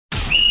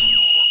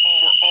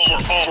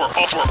For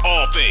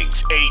all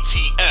things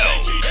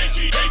ATL.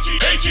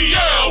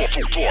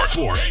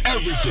 For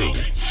everything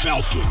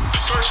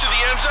Falcons. First to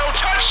the end zone,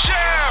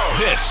 touchdown!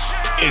 This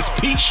is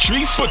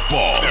Peachtree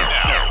Football.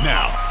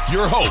 Now,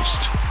 your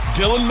host,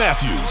 Dylan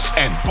Matthews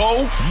and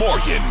Bo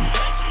Morgan.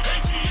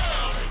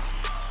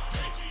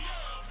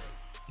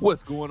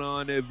 What's going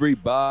on,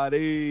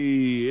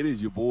 everybody? It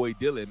is your boy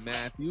Dylan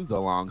Matthews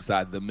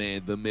alongside the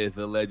man, the myth,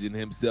 the legend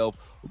himself,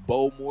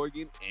 Bo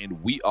Morgan, and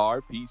we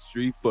are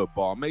Peachtree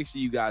Football. Make sure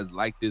you guys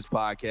like this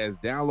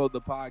podcast, download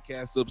the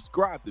podcast,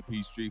 subscribe to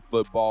Peachtree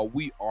Football.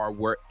 We are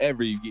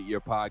wherever you get your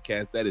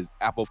podcast. That is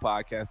Apple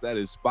Podcasts, that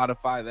is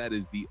Spotify, that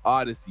is the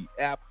Odyssey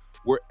app.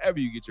 Wherever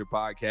you get your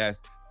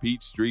podcast,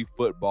 Peachtree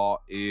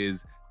Football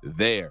is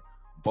there.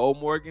 Bo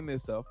Morgan,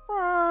 it's a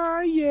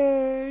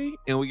Friday,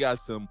 and we got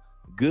some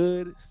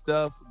good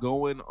stuff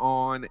going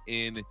on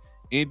in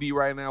Indy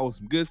right now with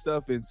some good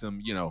stuff and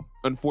some,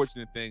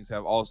 unfortunate things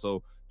have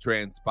also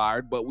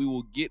transpired, but we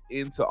will get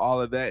into all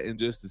of that in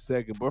just a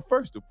second. But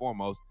first and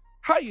foremost,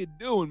 how you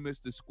doing,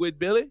 Mr.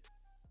 Squidbilly?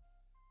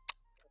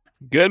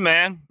 Good,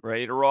 man.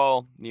 Ready to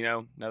roll.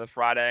 Another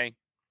Friday.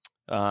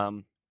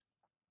 Or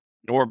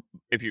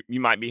if you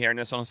might be hearing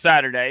this on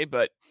Saturday,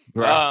 but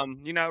Right.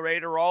 ready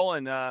to roll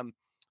and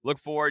look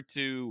forward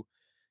to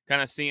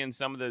kind of seeing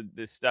some of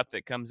the stuff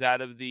that comes out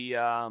of the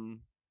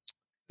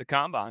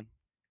combine.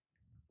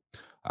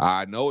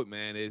 I know it,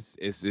 man. It's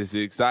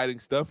exciting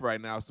stuff right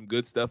now. Some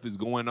good stuff is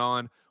going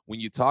on when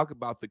you talk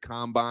about the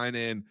combine,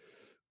 and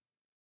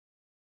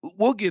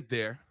we'll get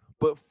there.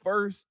 But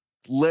first,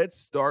 let's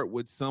start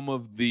with some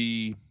of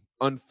the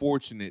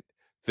unfortunate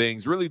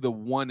things. Really, the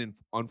one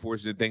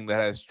unfortunate thing that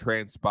has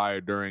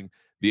transpired during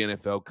the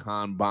NFL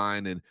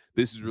combine, and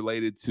this is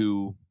related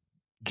to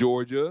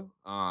Georgia,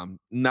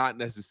 not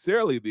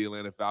necessarily the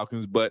Atlanta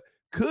Falcons, but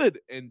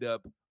could end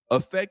up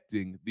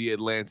affecting the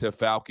Atlanta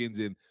Falcons.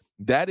 And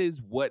that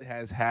is what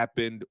has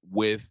happened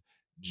with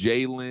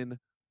Jalen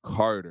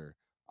Carter,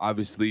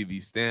 obviously the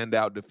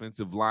standout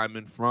defensive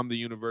lineman from the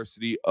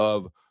University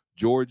of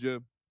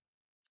Georgia.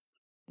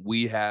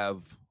 We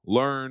have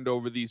learned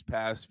over these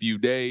past few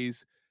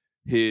days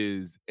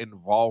his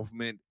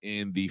involvement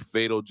in the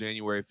fatal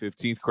January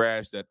 15th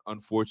crash that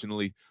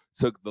unfortunately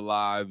took the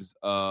lives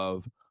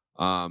of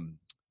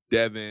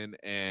Devin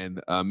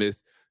and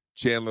Miss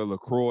Chandler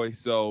LaCroix.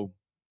 So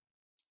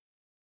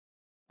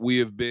we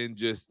have been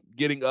just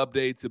getting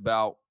updates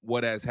about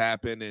what has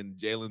happened and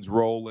Jalen's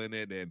role in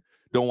it, and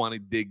don't want to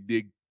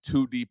dig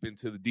too deep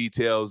into the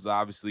details.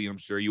 Obviously, I'm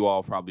sure you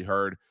all probably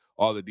heard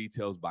all the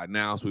details by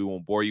now, so we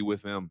won't bore you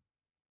with them.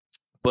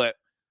 But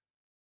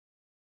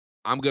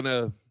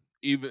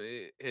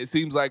it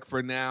seems like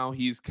for now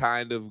he's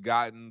kind of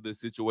gotten the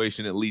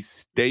situation at least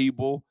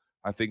stable.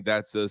 I think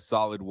that's a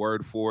solid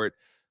word for it.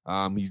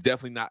 He's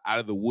definitely not out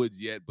of the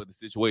woods yet, but the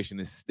situation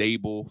is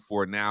stable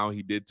for now.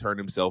 He did turn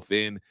himself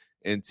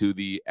into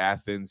the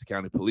Athens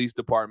County Police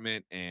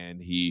Department, and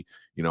he,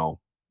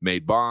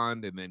 made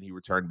bond, and then he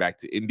returned back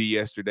to Indy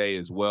yesterday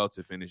as well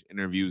to finish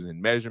interviews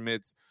and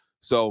measurements.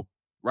 So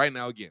right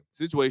now, again,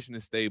 situation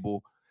is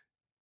stable.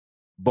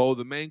 Bo,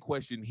 the main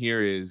question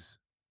here is,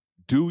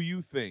 do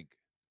you think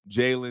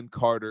Jalen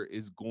Carter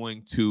is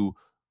going to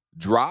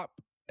drop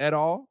at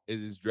all?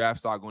 Is his draft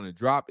stock going to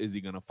drop? Is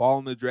he going to fall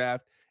in the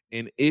draft?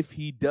 And if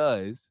he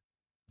does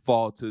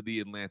fall to the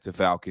Atlanta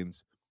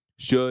Falcons,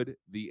 should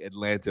the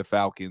Atlanta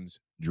Falcons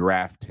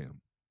draft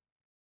him?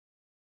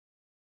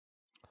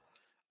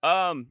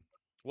 Well,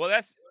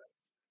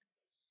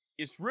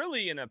 it's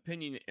really an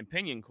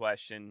opinion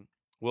question.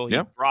 Will he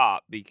Yeah.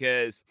 drop?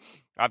 Because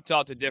I've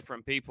talked to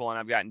different people and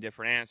I've gotten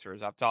different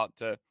answers. I've talked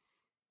to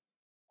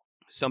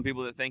some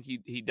people that think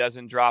he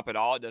doesn't drop at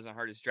all. It doesn't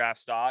hurt his draft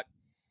stock.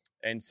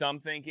 And some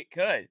think it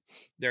could.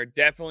 There are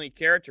definitely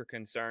character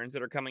concerns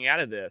that are coming out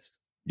of this.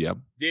 Yep.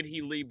 Did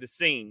he leave the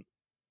scene?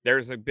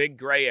 There's a big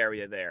gray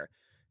area there.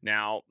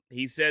 Now,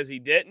 he says he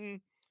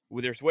didn't.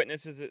 Well, there's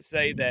witnesses that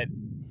say that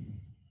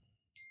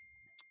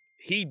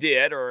he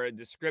did, or a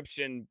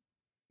description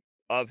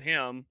of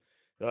him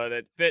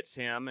that fits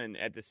him and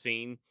at the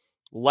scene,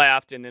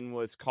 left and then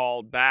was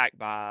called back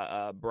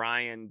by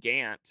Brian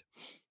Gant,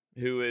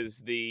 who is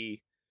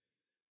the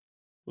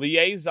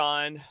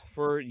liaison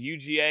for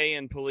UGA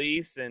and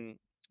police and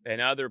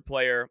other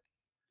player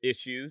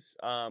issues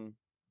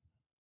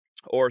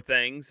or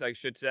things, I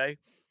should say.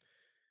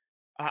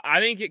 I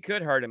think it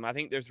could hurt him. I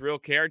think there's real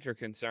character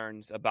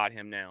concerns about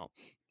him now.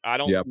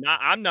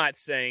 I'm not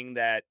saying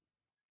that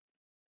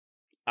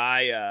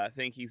I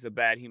think he's a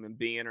bad human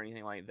being or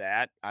anything like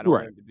that. I don't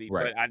want him to be,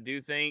 but I do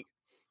think,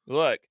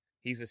 look,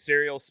 he's a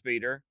serial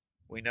speeder.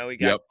 We know he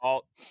got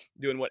caught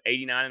doing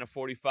 89 and a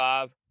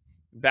 45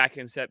 back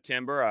in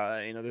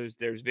September.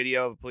 There's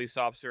video of a police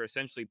officer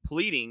essentially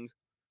pleading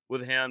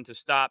with him to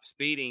stop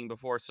speeding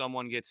before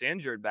someone gets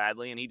injured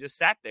badly, and he just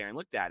sat there and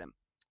looked at him.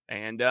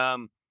 And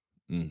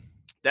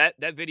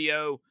that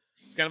video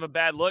is kind of a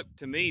bad look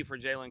to me for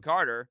Jalen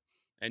Carter.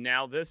 And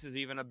now this is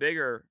even a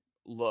bigger,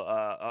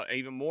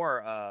 even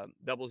more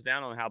doubles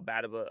down on how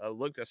bad of a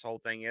look this whole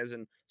thing is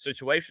and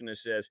situation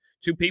this is.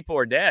 2 people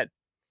are dead.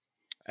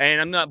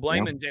 And I'm not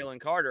blaming Jalen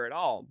Carter at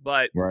all,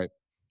 but right.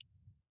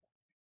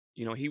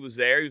 he was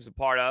there. He was a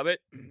part of it.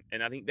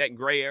 And I think that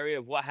gray area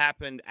of what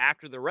happened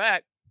after the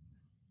wreck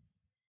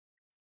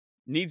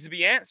needs to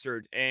be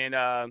answered. And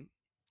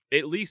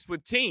at least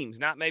with teams,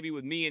 not maybe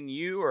with me and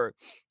you or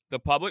the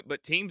public,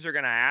 but teams are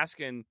going to ask.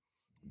 And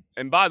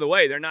by the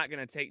way, they're not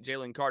going to take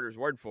Jalen Carter's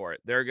word for it.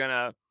 They're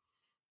going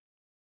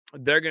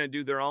to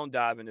do their own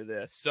dive into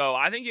this. So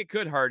I think it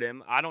could hurt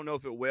him. I don't know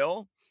if it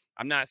will.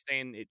 I'm not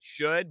saying it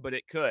should, but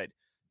it could.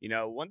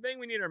 One thing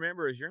we need to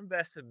remember is you're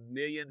investing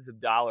millions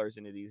of dollars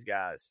into these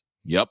guys.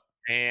 Yep.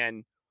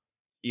 And,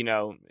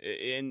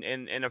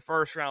 in a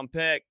first round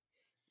pick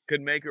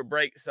could make or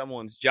break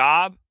someone's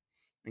job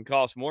and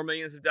cost more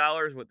millions of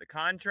dollars with the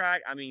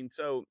contract. I mean,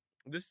 so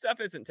this stuff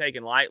isn't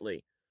taken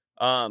lightly.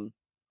 And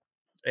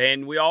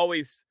we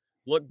always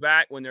look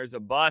back when there's a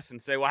bust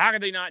and say, well, how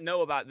could they not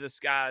know about this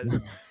guy's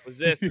was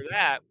this or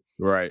that?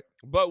 Right.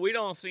 But we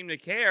don't seem to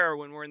care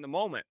when we're in the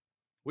moment.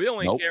 We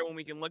only care when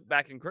we can look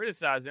back and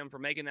criticize them for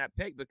making that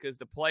pick because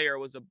the player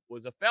was a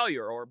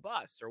failure or a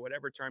bust or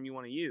whatever term you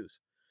want to use.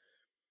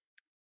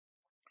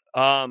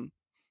 And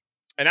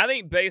I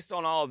think based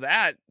on all of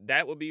that,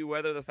 that would be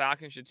whether the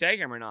Falcons should take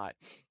him or not.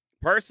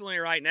 Personally,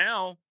 right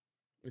now,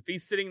 if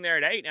he's sitting there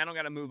at 8 and I don't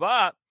got to move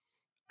up,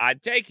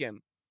 I'd take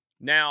him.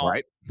 Now,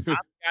 right. I'm the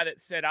guy that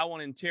said I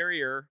want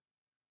interior.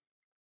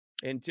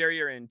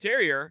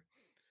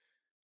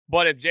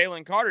 But if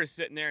Jalen Carter's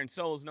sitting there and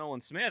so is Nolan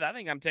Smith, I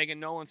think I'm taking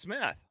Nolan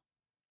Smith.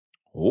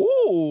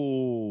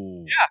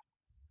 Ooh. Yeah.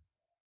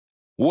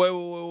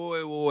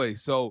 Wait.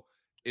 So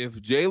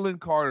if Jalen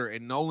Carter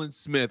and Nolan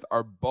Smith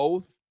are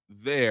both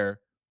there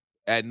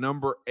at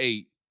number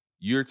 8,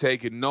 you're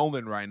taking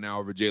Nolan right now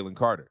over Jalen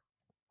Carter.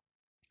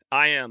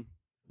 I am.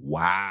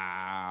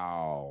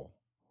 Wow.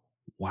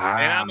 And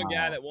I'm a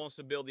guy that wants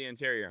to build the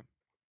interior.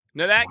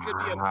 Now that could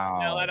be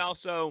that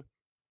also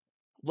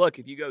look,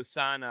 if you go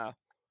sign a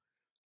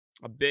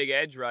big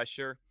edge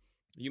rusher,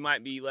 you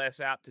might be less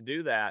apt to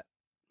do that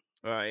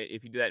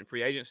if you do that in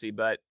free agency.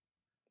 But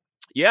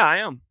yeah, I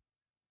am.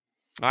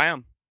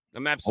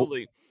 I'm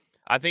absolutely.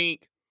 I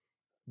think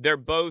they're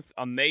both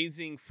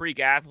amazing freak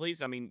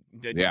athletes. I mean,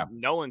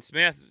 Nolan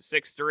Smith,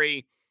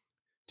 6'3",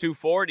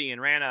 240,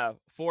 and ran a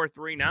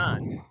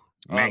 4.39.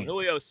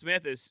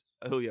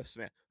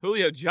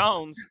 Julio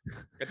Jones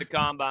at the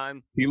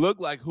combine. He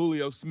looked like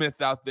Julio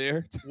Smith out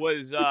there.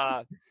 was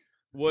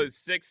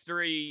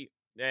 6'3"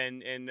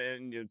 and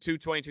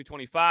 220,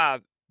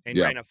 225 and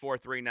ran a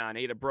 4.39.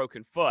 He had a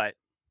broken foot.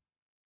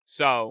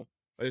 So,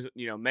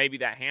 maybe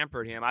that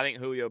hampered him. I think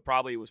Julio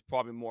was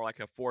probably more like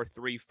a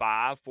 4.35,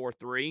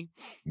 4.3.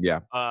 Yeah.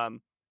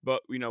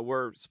 But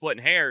we're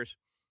splitting hairs.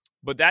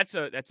 But that's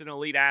an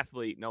elite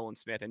athlete, Nolan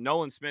Smith. And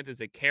Nolan Smith is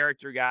a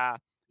character guy.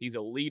 He's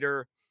a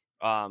leader.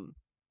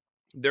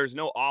 There's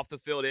no off the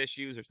field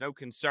issues. There's no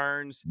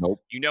concerns.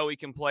 Nope. He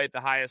can play at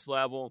the highest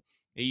level.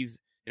 He's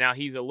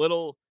a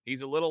little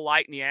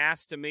light in the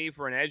ass to me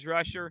for an edge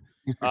rusher.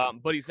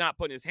 But he's not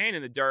putting his hand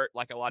in the dirt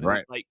like a lot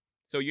of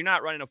so you're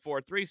not running a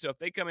 4.3. So if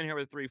they come in here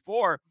with a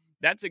 3.4,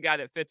 that's a guy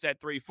that fits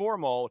that 3.4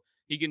 mold.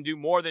 He can do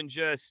more than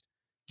just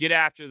get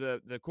after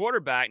the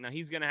quarterback. Now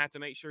he's going to have to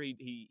make sure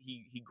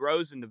he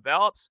grows and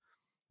develops.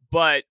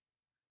 But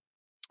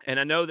and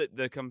I know that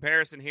the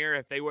comparison here,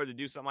 if they were to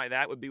do something like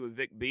that, would be with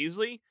Vic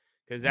Beasley,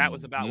 because that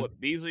was about what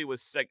Beasley was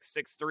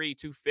 6'3",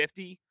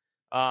 250.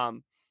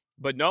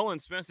 But Nolan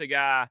Smith's a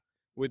guy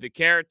with the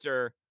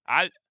character.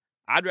 I'd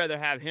rather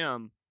have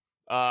him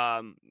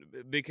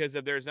because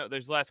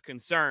there's less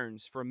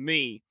concerns for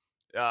me.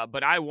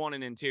 But I want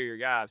an interior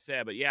guy, I've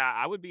said. But yeah,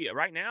 I would be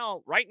right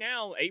now,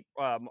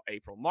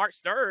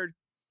 March 3rd.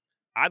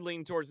 I'd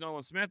lean towards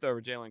Nolan Smith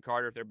over Jalen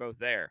Carter if they're both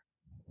there.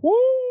 Woo!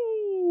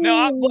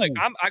 No,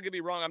 I could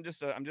be wrong. I'm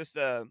just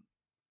a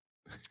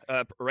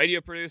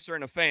radio producer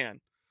and a fan,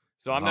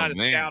 so I'm not a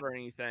scout or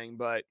anything.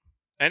 But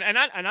and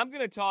I'm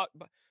going to talk.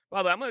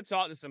 By the way, I'm going to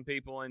talk to some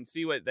people and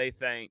see what they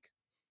think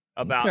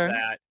about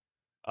that.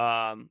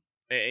 And,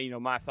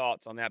 my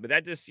thoughts on that. But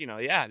that just,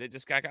 that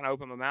just kind of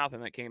opened my mouth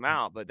and that came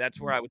out. But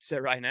that's where I would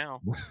sit right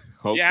now.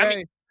 Okay. Yeah, I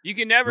mean, you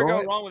can never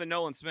go wrong with a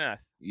Nolan Smith.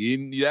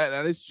 Yeah,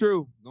 that is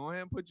true. Go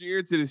ahead and put your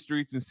ear to the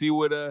streets and see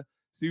what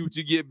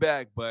you get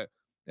back. But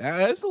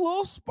that's a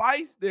little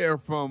spice there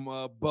from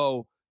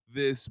Bo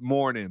this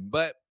morning.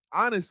 But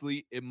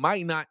honestly, it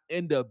might not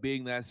end up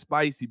being that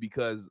spicy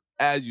because,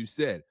 as you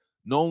said,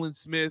 Nolan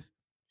Smith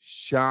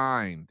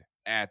shined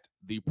at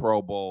the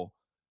Pro Bowl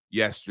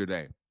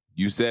yesterday.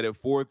 You said it,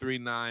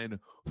 4.39,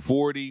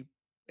 40.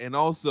 And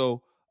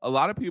also, a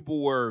lot of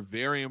people were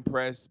very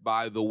impressed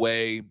by the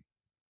way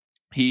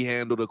he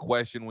handled a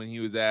question when he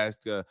was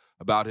asked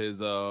about his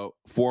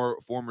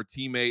former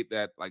teammate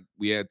that, like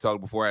we had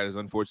talked before, has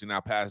unfortunately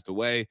now passed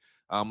away.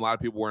 A lot of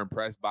people were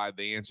impressed by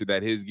the answer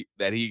that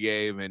he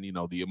gave and,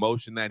 the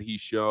emotion that he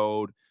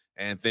showed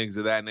and things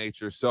of that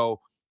nature. So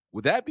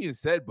with that being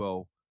said,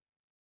 Bo,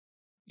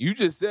 you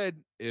just said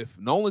if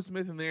Nolan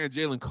Smith in there and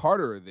Jalen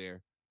Carter are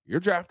there, you're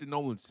drafting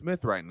Nolan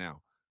Smith right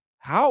now.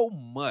 How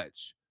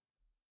much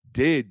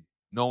did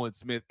Nolan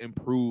Smith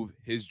improve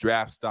his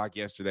draft stock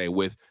yesterday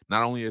with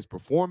not only his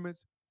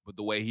performance, but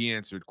the way he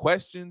answered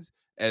questions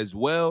as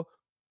well.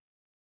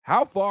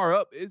 How far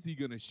up is he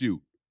going to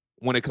shoot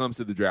when it comes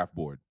to the draft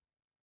board?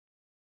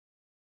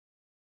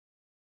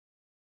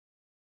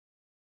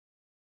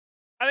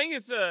 I think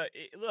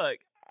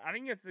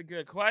it's a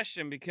good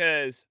question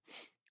because,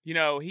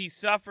 he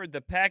suffered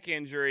the pec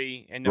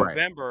injury in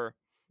November.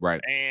 Right.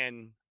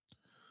 And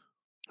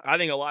I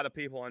think a lot of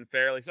people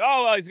unfairly say,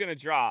 oh, well, he's going to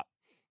drop,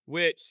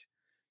 which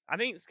I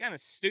think it's kind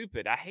of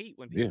stupid. I hate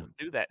when people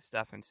do that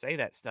stuff and say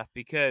that stuff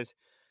because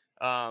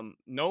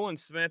Nolan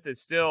Smith is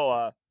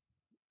still,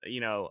 he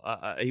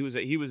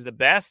was the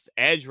best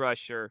edge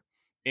rusher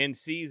in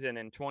season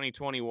in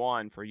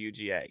 2021 for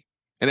UGA.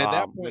 And at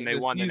that point, when they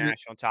won the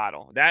national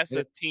title, that's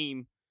a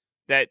team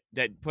that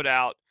put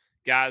out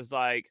guys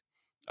like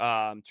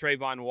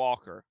Trayvon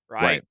Walker,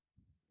 right?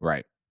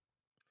 Right.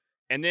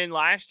 And then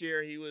last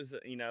year he was,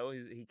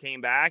 he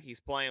came back, he's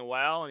playing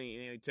well, and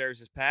he tears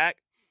his pack.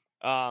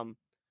 I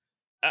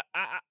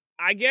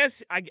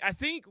guess I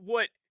think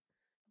to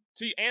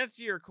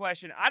answer your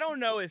question, I don't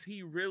know if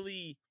he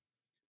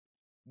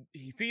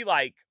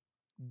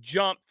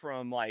jumped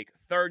from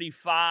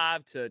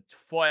 35 to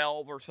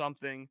 12 or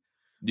something.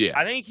 Yeah.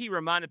 I think he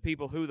reminded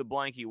people who the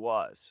blankie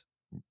was.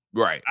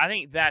 Right. I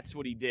think that's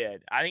what he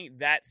did. I think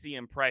that's the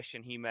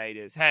impression he made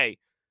is, hey,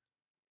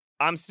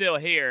 I'm still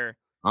here.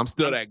 I'm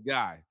still that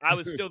guy. I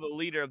was still the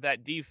leader of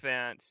that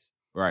defense.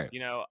 Right.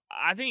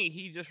 I think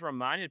he just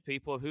reminded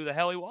people of who the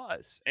hell he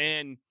was.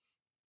 And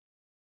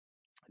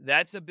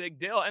that's a big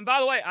deal. And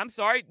by the way, I'm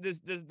sorry, do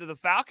the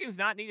Falcons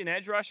not need an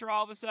edge rusher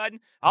all of a sudden?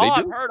 All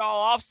I've heard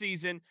all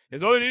offseason is,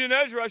 they need an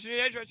edge rusher,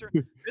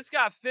 This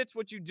guy fits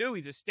what you do.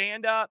 He's a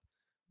stand-up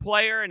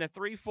player in a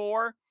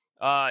 3-4.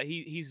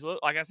 He's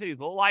like I said, he's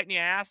a little light in the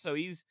ass, so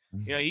he's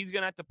gonna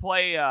have to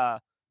play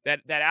that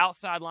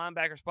outside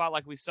linebacker spot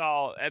like we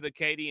saw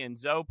Ebiketie and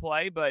Zoe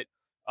play. But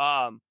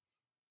I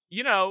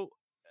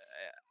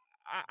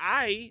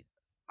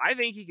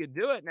think he could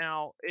do it.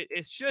 Now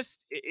it's just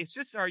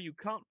are you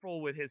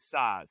comfortable with his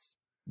size?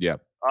 Yeah.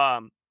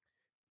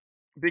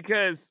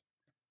 Because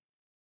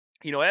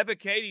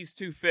Ebiketie's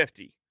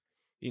 250.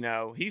 He's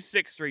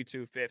 6'3",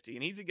 250,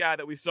 and he's a guy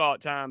that we saw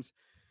at times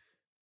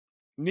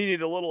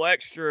needed a little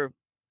extra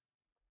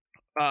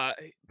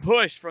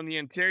push from the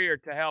interior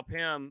to help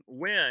him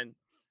win.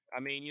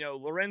 I mean,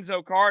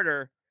 Lorenzo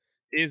Carter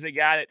is a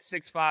guy that's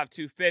 6'5",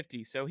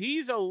 250. So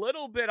he's a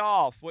little bit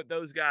off what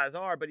those guys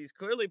are, but he's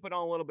clearly put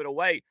on a little bit of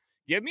weight.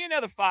 Give me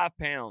another 5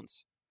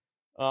 pounds.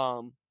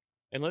 And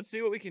let's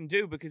see what we can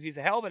do because he's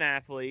a hell of an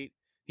athlete.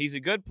 He's a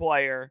good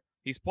player.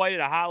 He's played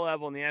at a high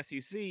level in the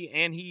SEC,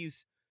 and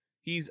he's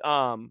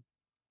a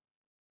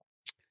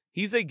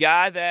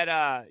guy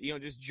that,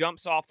 just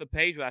jumps off the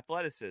page with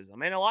athleticism.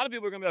 And a lot of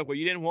people are going to be like, well,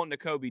 you didn't want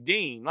Nakobe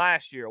Dean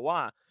last year.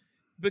 Why?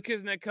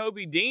 Because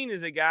Nakobe Dean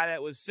is a guy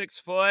that was 6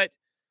 foot,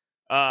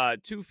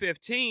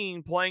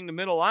 215 playing the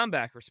middle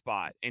linebacker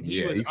spot. And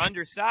he was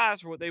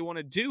undersized for what they want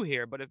to do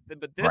here. But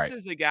this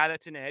is a guy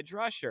that's an edge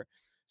rusher.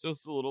 So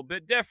it's a little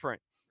bit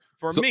different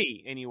for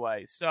me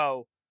anyway.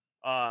 So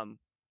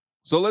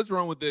let's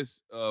run with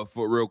this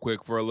for real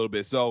quick for a little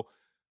bit. So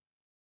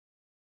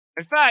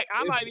in fact,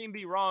 I might even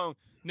be wrong.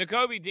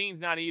 Nakobe Dean's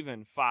not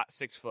even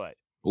 6 foot.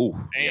 Ooh,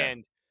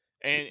 and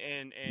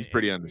he's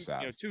pretty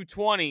undersized.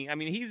 220. I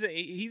mean,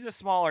 he's a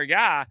smaller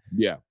guy.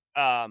 Yeah.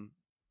 And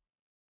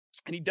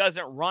he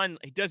doesn't run.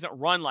 He doesn't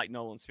run like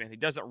Nolan Smith. He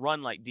doesn't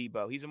run like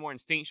Debo. He's a more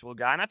instinctual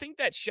guy, and I think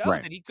that showed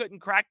that he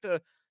couldn't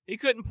he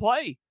couldn't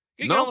play.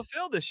 He couldn't get on the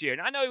field this year.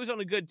 And I know he was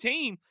on a good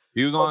team.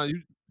 He was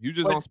on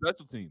on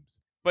special teams.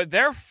 But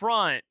their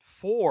front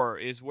four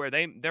is where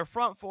their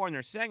front four and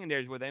their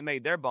secondary is where they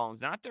made their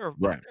bones. Not their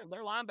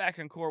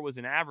linebacking core was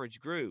an average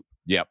group.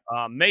 Yep.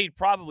 Made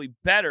probably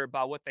better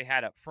by what they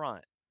had up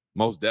front.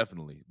 Most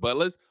definitely. But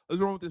let's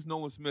run with this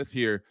Nolan Smith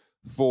here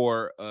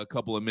for a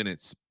couple of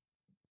minutes.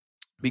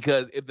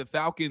 Because if the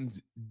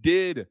Falcons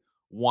did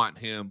want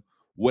him,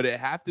 would it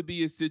have to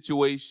be a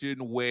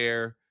situation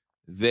where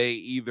they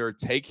either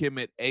take him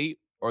at 8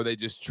 or they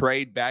just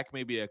trade back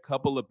maybe a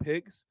couple of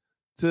picks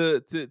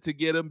to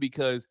get him?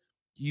 Because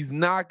he's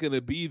not going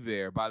to be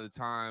there by the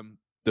time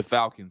the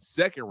Falcons'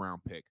 second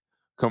round pick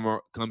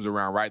comes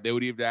around, right? They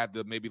would either have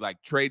to maybe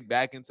trade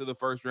back into the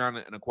first round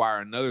and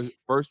acquire another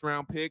first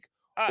round pick,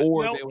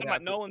 or they would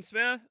have Nolan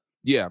Smith.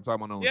 Yeah, I'm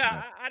talking about Nolan Smith.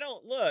 Yeah, I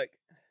don't look.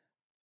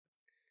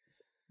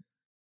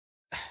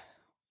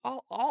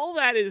 All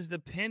that is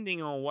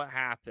depending on what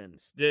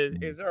happens.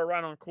 Is there a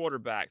run on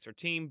quarterbacks? Or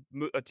teams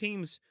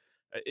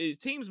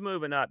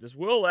moving up? Does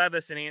Will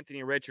Levis and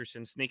Anthony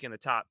Richardson sneak in the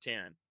top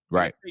 10?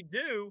 Right. If they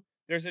do,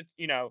 there's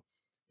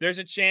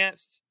a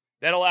chance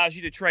that allows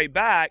you to trade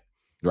back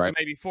to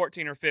maybe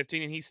 14 or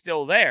 15, and he's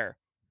still there.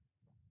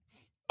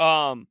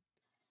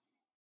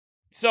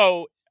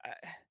 So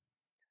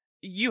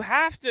you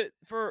have to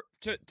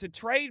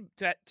trade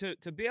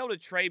to be able to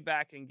trade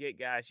back and get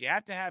guys. You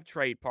have to have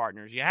trade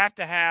partners. You have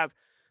to have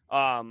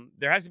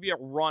there has to be a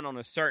run on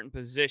a certain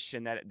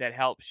position that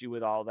helps you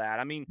with all that.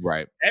 I mean,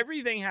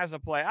 everything has to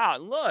play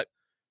out. And look,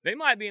 they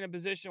might be in a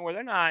position where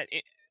they're not,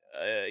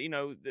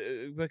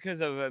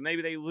 because of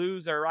maybe they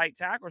lose their right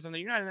tackle or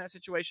something. You're not in that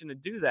situation to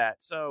do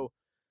that. So,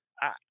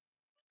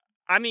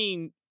 I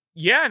mean,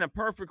 yeah, in a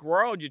perfect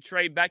world, you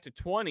trade back to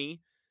 20.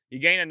 You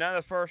gain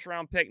another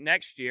first-round pick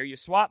next year. You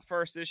swap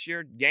first this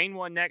year, gain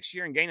one next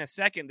year, and gain a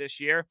second this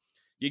year.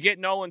 You get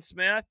Nolan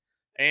Smith,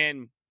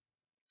 and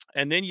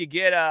then you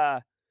get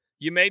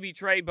you maybe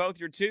trade both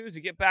your twos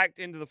to get back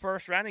into the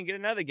first round and get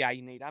another guy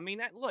you need. I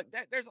mean,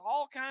 there's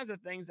all kinds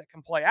of things that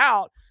can play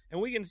out, and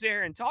we can sit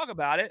here and talk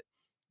about it,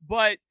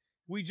 but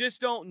we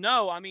just don't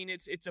know. I mean,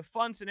 it's a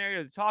fun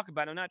scenario to talk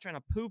about. I'm not trying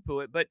to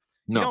poo-poo it, but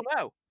you don't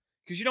know.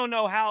 Because you don't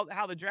know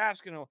how the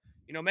draft's going to,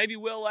 maybe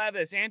Will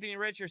Levis, Anthony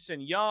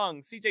Richardson,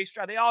 Young, C.J.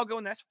 Stroud, they all go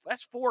in. That's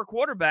 4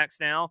 quarterbacks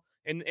now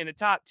in the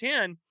top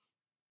 10.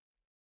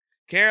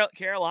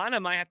 Carolina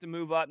might have to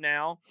move up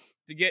now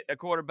to get a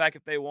quarterback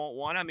if they want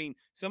one. I mean,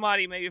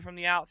 somebody maybe from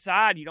the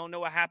outside. You don't know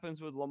what happens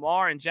with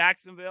Lamar in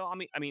Jacksonville.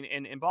 I mean,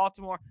 in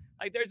Baltimore.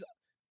 Like, there's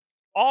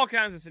all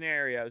kinds of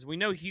scenarios. We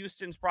know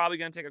Houston's probably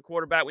going to take a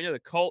quarterback. We know the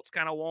Colts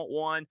kind of want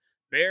one.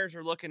 Bears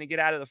are looking to get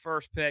out of the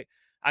first pick.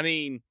 I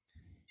mean,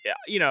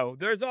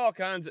 there's all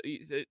kinds of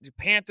the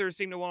Panthers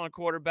seem to want a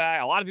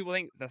quarterback. A lot of people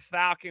think the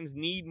Falcons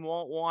need and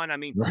want one. I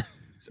mean,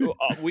 so,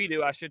 we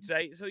do, I should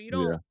say. So you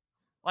don't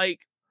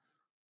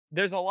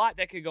there's a lot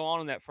that could go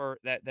on in that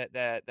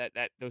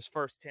those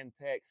first 10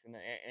 picks,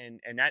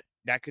 and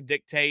that could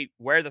dictate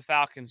where the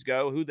Falcons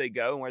go, who they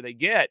go, and where they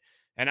get.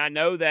 And I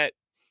know that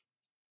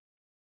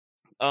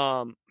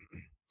that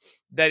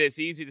it's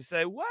easy to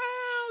say, well,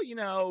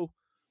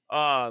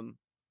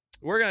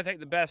 we're going to take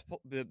the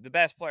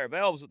best player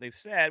available is what they've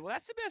said. Well,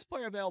 that's the best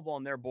player available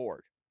on their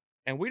board.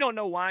 And we don't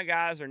know why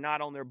guys are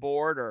not on their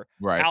board or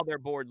how their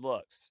board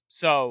looks.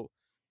 So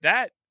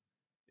that,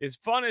 as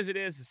fun as it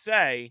is to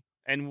say,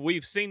 and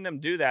we've seen them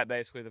do that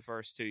basically the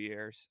first 2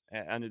 years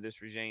under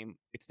this regime,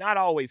 it's not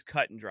always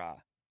cut and dry.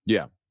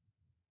 Yeah.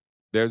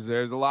 There's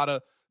a lot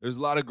of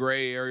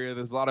gray area.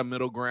 There's a lot of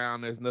middle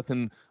ground. There's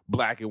nothing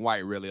black and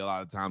white really a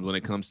lot of times when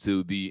it comes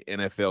to the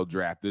NFL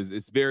draft.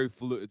 It's very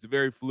fluid. It's a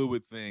very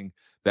fluid thing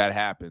that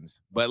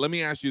happens. But let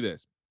me ask you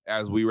this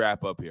as we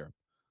wrap up here.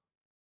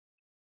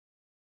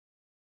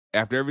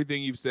 After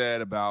everything you've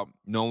said about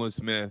Nolan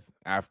Smith,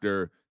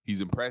 after he's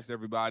impressed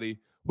everybody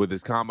with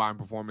his combine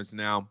performance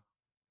now,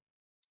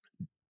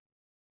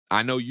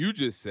 I know you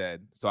just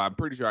said, so I'm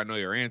pretty sure I know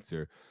your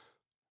answer.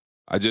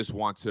 I just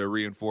want to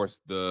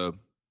reinforce the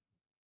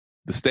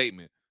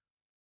statement.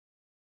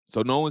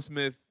 So Nolan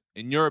Smith,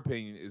 in your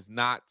opinion,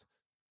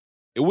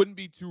 it wouldn't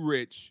be too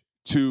rich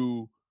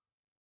to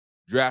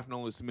draft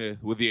Nolan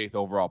Smith with the 8th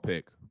overall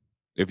pick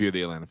if you're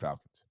the Atlanta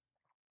Falcons.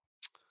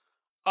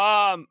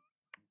 I'm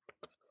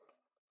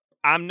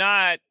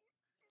not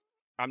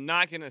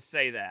going to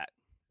say that.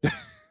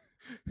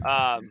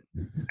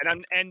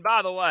 And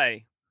by the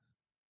way,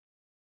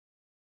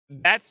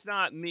 that's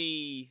not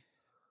me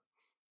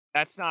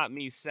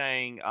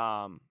saying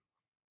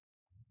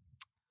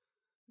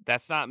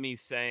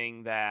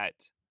that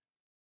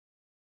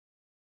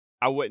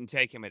I wouldn't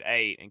take him at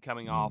 8 and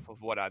coming off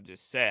of what I've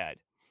just said.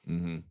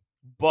 Mm-hmm.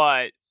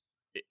 But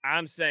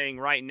I'm saying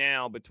right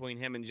now between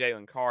him and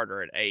Jalen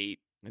Carter at 8,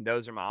 and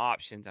those are my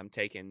options, I'm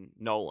taking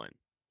Nolan.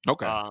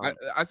 Okay.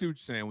 I see what you're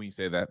saying when you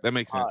say that. That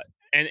makes sense.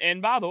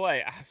 And by the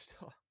way,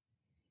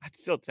 I'd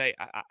still take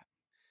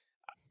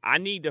I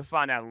need to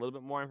find out a little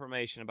bit more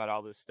information about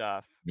all this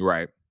stuff.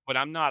 Right. But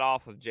I'm not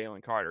off of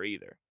Jalen Carter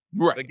either.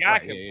 Right. The guy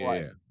can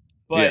play.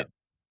 Yeah.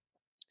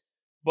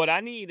 But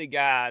I need a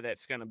guy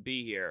that's going to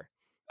be here.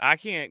 I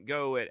can't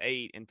go at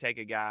 8 and take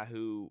a guy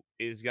who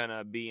is going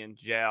to be in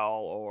jail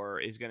or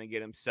is going to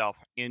get himself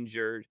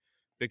injured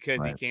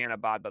because he can't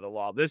abide by the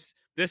law. This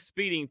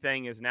speeding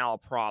thing is now a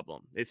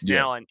problem. It's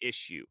now an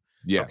issue.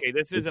 Yeah. Okay,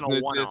 this isn't a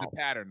one-off. There's a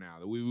pattern now.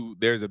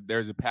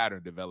 There's a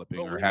pattern developing.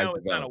 But we know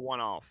it's not a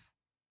one-off.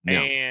 No.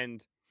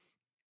 And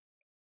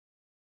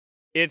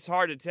it's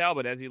hard to tell,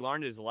 but has he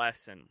learned his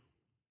lesson?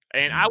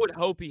 And I would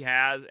hope he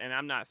has, and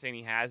I'm not saying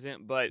he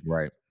hasn't, but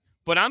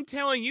I'm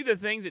telling you the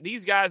things that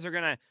these guys are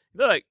going to –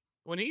 look,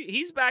 when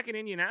he's back in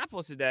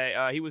Indianapolis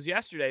today, he was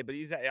yesterday, but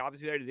he's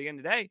obviously there again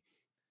today.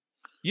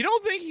 You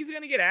don't think he's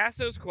going to get asked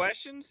those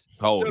questions?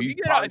 Oh, so if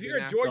you're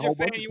a Georgia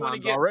fan, you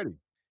want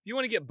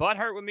to get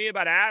butthurt with me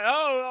about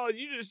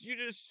you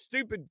just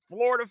stupid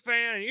Florida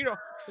fan, and you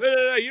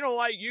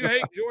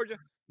hate Georgia.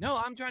 No,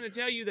 I'm trying to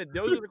tell you that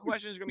those are the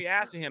questions that are going to be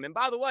asked of him. And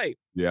by the way,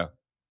 they're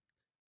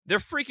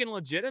freaking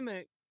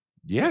legitimate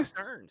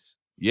concerns.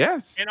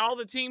 Yes. And all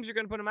the teams are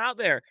going to put them out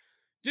there.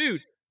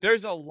 Dude,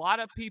 there's a lot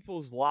of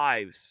people's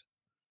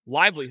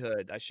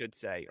livelihood, I should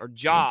say, or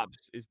jobs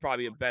is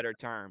probably a better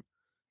term,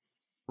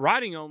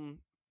 riding on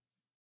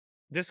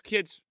this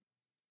kid's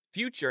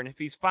future. And if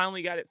he's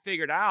finally got it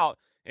figured out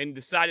and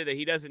decided that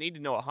he doesn't need to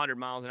know 100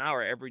 miles an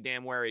hour every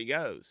damn where he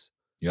goes.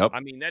 Yep.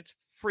 I mean, that's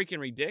freaking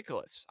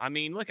ridiculous. I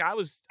mean, look, I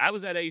was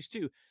that age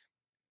too.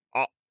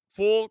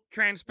 Full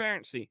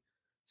transparency.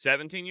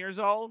 17 years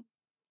old,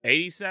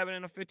 87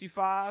 and a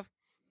 55.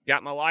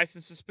 Got my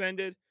license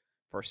suspended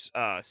for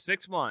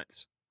 6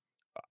 months.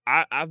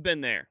 I've been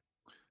there.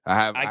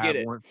 I get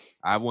it.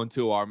 I have one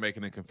too. I'm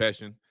making a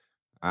confession.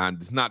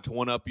 It's not to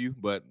one up you,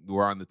 but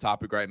we're on the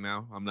topic right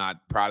now. I'm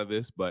not proud of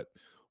this, but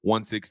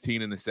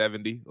 116 and a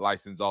 70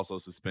 license also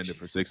suspended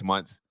for 6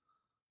 months.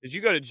 Did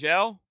you go to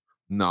jail?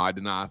 No, I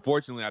did not.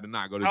 Fortunately, I did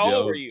not go to How jail.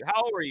 old were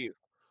you?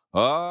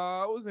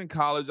 I was in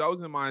college. I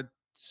was in my,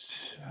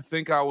 I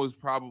think I was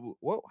probably,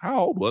 well, how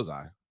old was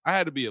I? I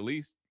had to be at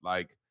least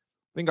like,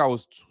 I think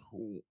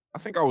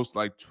I was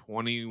like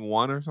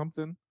 21 or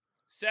something.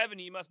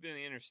 70, you must be in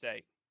the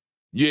interstate.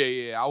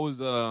 Yeah. I was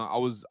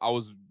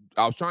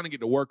trying to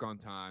get to work on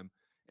time,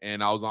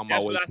 and I was on my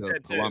way to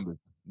Columbus.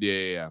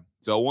 Yeah.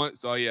 So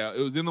yeah,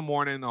 it was in the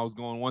morning. I was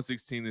going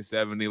 116 and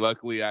 70.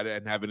 Luckily, I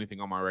didn't have anything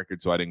on my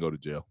record, so I didn't go to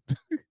jail.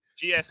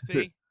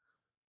 GSP?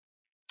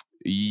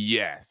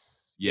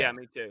 Yes. Yeah,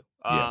 me too.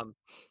 Yeah.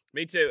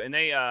 Me too. And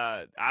they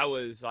I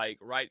was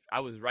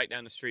right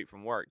down the street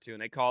from work too,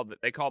 and they called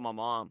my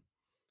mom.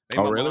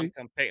 Oh, really? Mom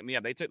come pick me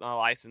up. They took my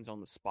license on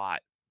the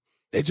spot.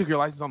 They took your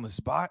license on the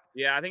spot?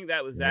 Yeah, I think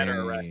that was that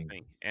or arrest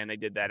me, and they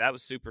did that. That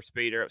was super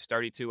speeder. It was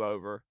 32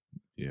 over.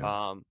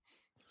 Yeah.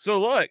 So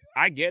look,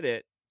 I get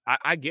it.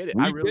 I get it.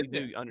 I really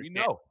do understand. We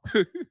know.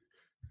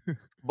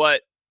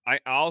 But I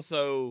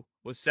also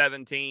was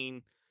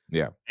 17.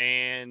 Yeah.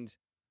 And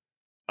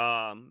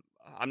I'm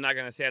not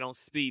gonna say I don't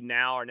speed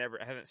now or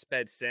haven't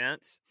sped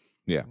since.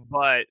 Yeah.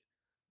 But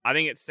I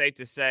think it's safe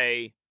to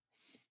say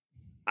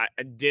I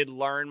did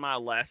learn my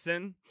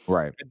lesson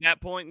right at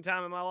that point in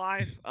time in my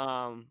life.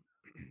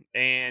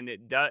 And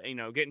it does,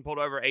 getting pulled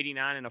over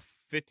 89 and a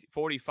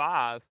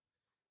 45.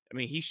 I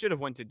mean, he should have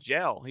went to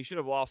jail. He should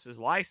have lost his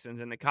license,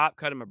 and the cop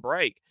cut him a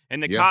break.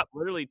 And the cop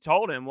literally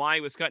told him why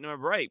he was cutting him a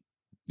break.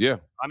 Yeah.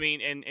 I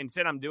mean, and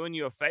said, I'm doing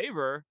you a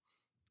favor.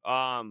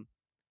 And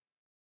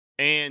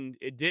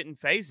it didn't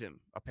faze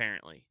him,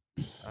 apparently.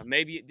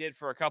 Maybe it did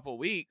for a couple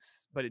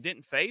weeks, but it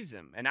didn't faze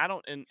him. And I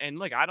don't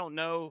look, I don't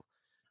know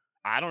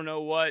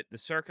what the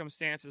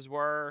circumstances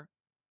were.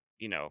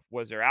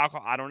 Was there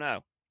alcohol? I don't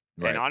know.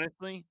 Right. And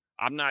honestly,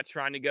 I'm not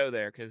trying to go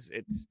there because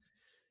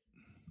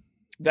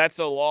that's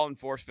a law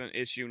enforcement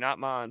issue, not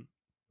mine.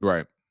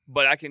 Right.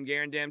 But I can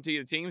guarantee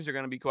you the teams are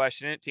going to be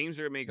questioning it. Teams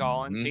are going to be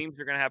calling. Mm-hmm. Teams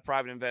are going to have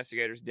private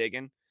investigators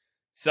digging.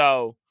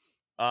 So,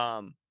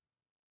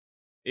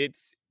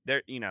 it's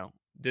there.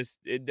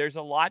 There's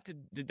a lot to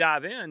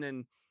dive in,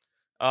 and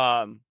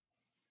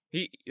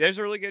there's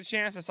a really good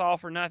chance it's all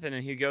for nothing,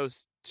 and he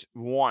goes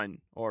 1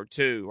 or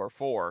 2 or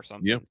 4 or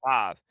something,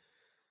 5,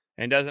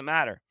 and doesn't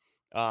matter.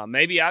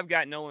 Maybe I've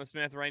got Nolan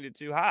Smith rated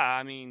too high.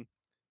 I mean,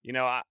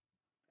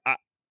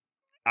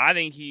 I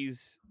think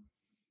he's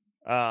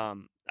a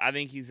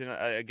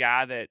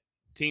guy that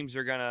teams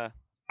are gonna.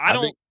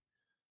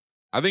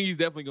 I think he's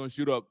definitely going to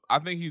shoot up. I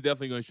think he's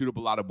definitely going to shoot up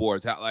a lot of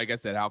boards. Like I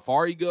said, how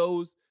far he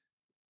goes,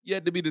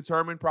 yet to be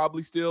determined,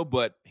 probably still.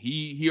 But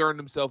he earned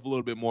himself a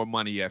little bit more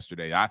money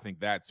yesterday. I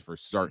think that's for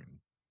certain.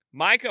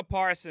 Micah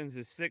Parsons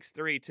is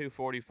 6'3",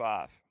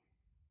 245.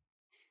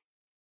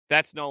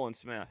 That's Nolan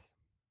Smith.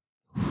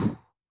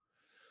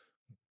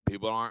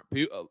 People aren't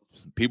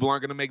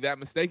going to make that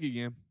mistake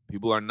again.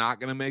 People are not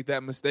going to make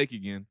that mistake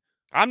again.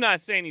 I'm not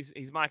saying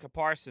he's Micah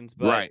Parsons,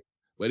 but right.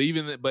 But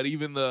even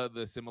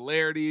the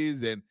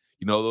similarities and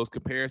those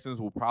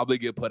comparisons will probably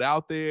get put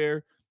out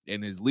there,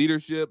 and his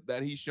leadership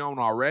that he's shown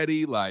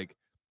already. Like,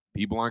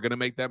 people aren't going to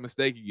make that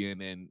mistake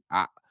again. And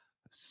I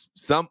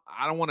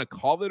don't want to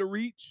call it a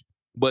reach,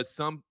 but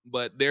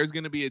there's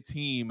going to be a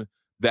team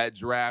that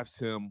drafts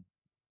him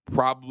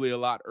probably a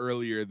lot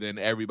earlier than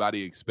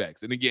everybody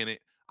expects. And again,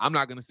 I'm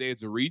not going to say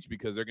it's a reach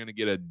because they're going to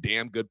get a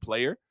damn good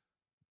player,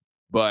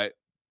 but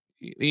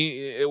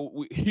he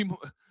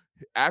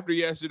after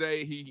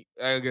yesterday,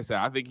 like I said,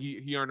 I think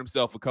he earned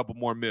himself a couple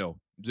more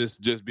mil.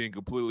 Just being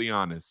completely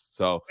honest.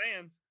 So,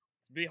 man,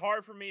 it'd be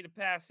hard for me to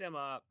pass him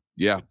up.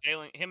 Yeah,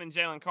 him and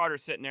Jalen Carter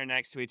sitting there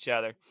next to each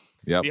other.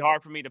 Yeah, it'd be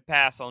hard for me to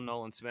pass on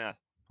Nolan Smith.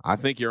 I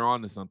think you're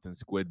on to something,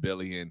 Squid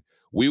Billy, and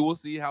we will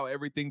see how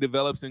everything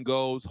develops and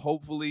goes.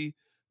 Hopefully,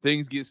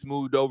 things get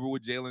smoothed over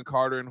with Jalen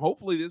Carter, and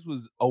hopefully, this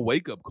was a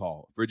wake-up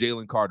call for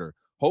Jalen Carter.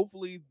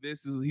 Hopefully,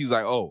 he's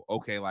like, oh,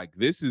 okay, like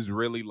this is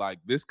really like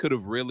this could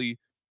have really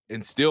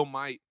and still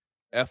might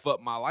F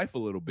up my life a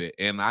little bit,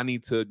 and I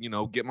need to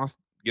get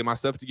my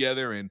stuff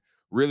together and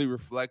really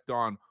reflect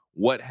on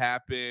what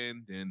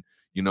happened and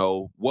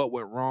what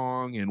went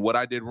wrong and what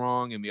I did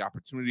wrong and the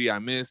opportunity I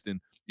missed and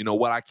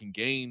what I can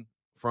gain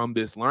from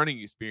this learning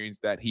experience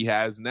that he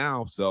has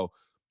now. So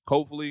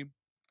hopefully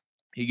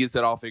he gets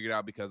that all figured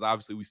out, because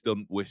obviously we still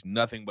wish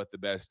nothing but the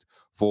best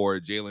for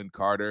Jalen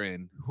Carter.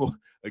 And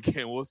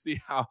again, we'll see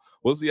how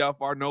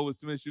far Nolan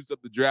Smith shoots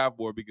up the draft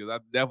board, because I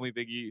definitely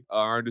think he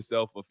earned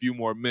himself a few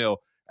more mil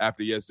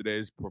after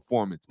yesterday's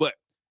performance. But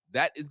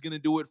that is going to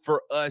do it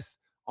for us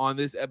on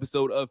this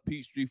episode of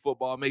Peachtree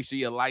Football. Make sure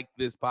you like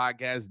this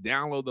podcast,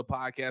 download the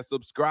podcast,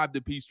 subscribe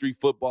to Peachtree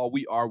Football.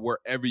 We are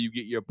wherever you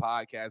get your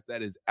podcast.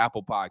 That is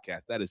Apple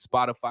Podcasts, that is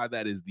Spotify,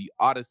 that is the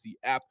Odyssey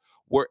app.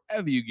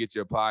 Wherever you get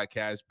your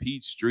podcast,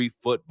 Peachtree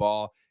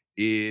Football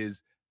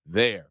is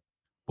there.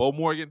 Bo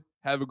Morgan,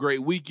 have a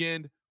great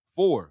weekend.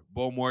 For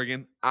Bo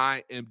Morgan,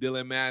 I am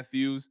Dylan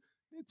Matthews.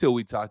 Until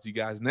we talk to you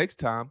guys next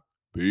time,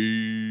 peace.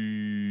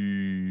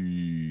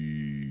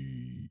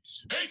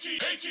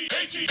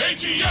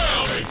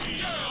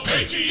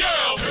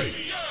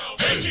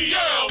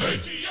 ATL.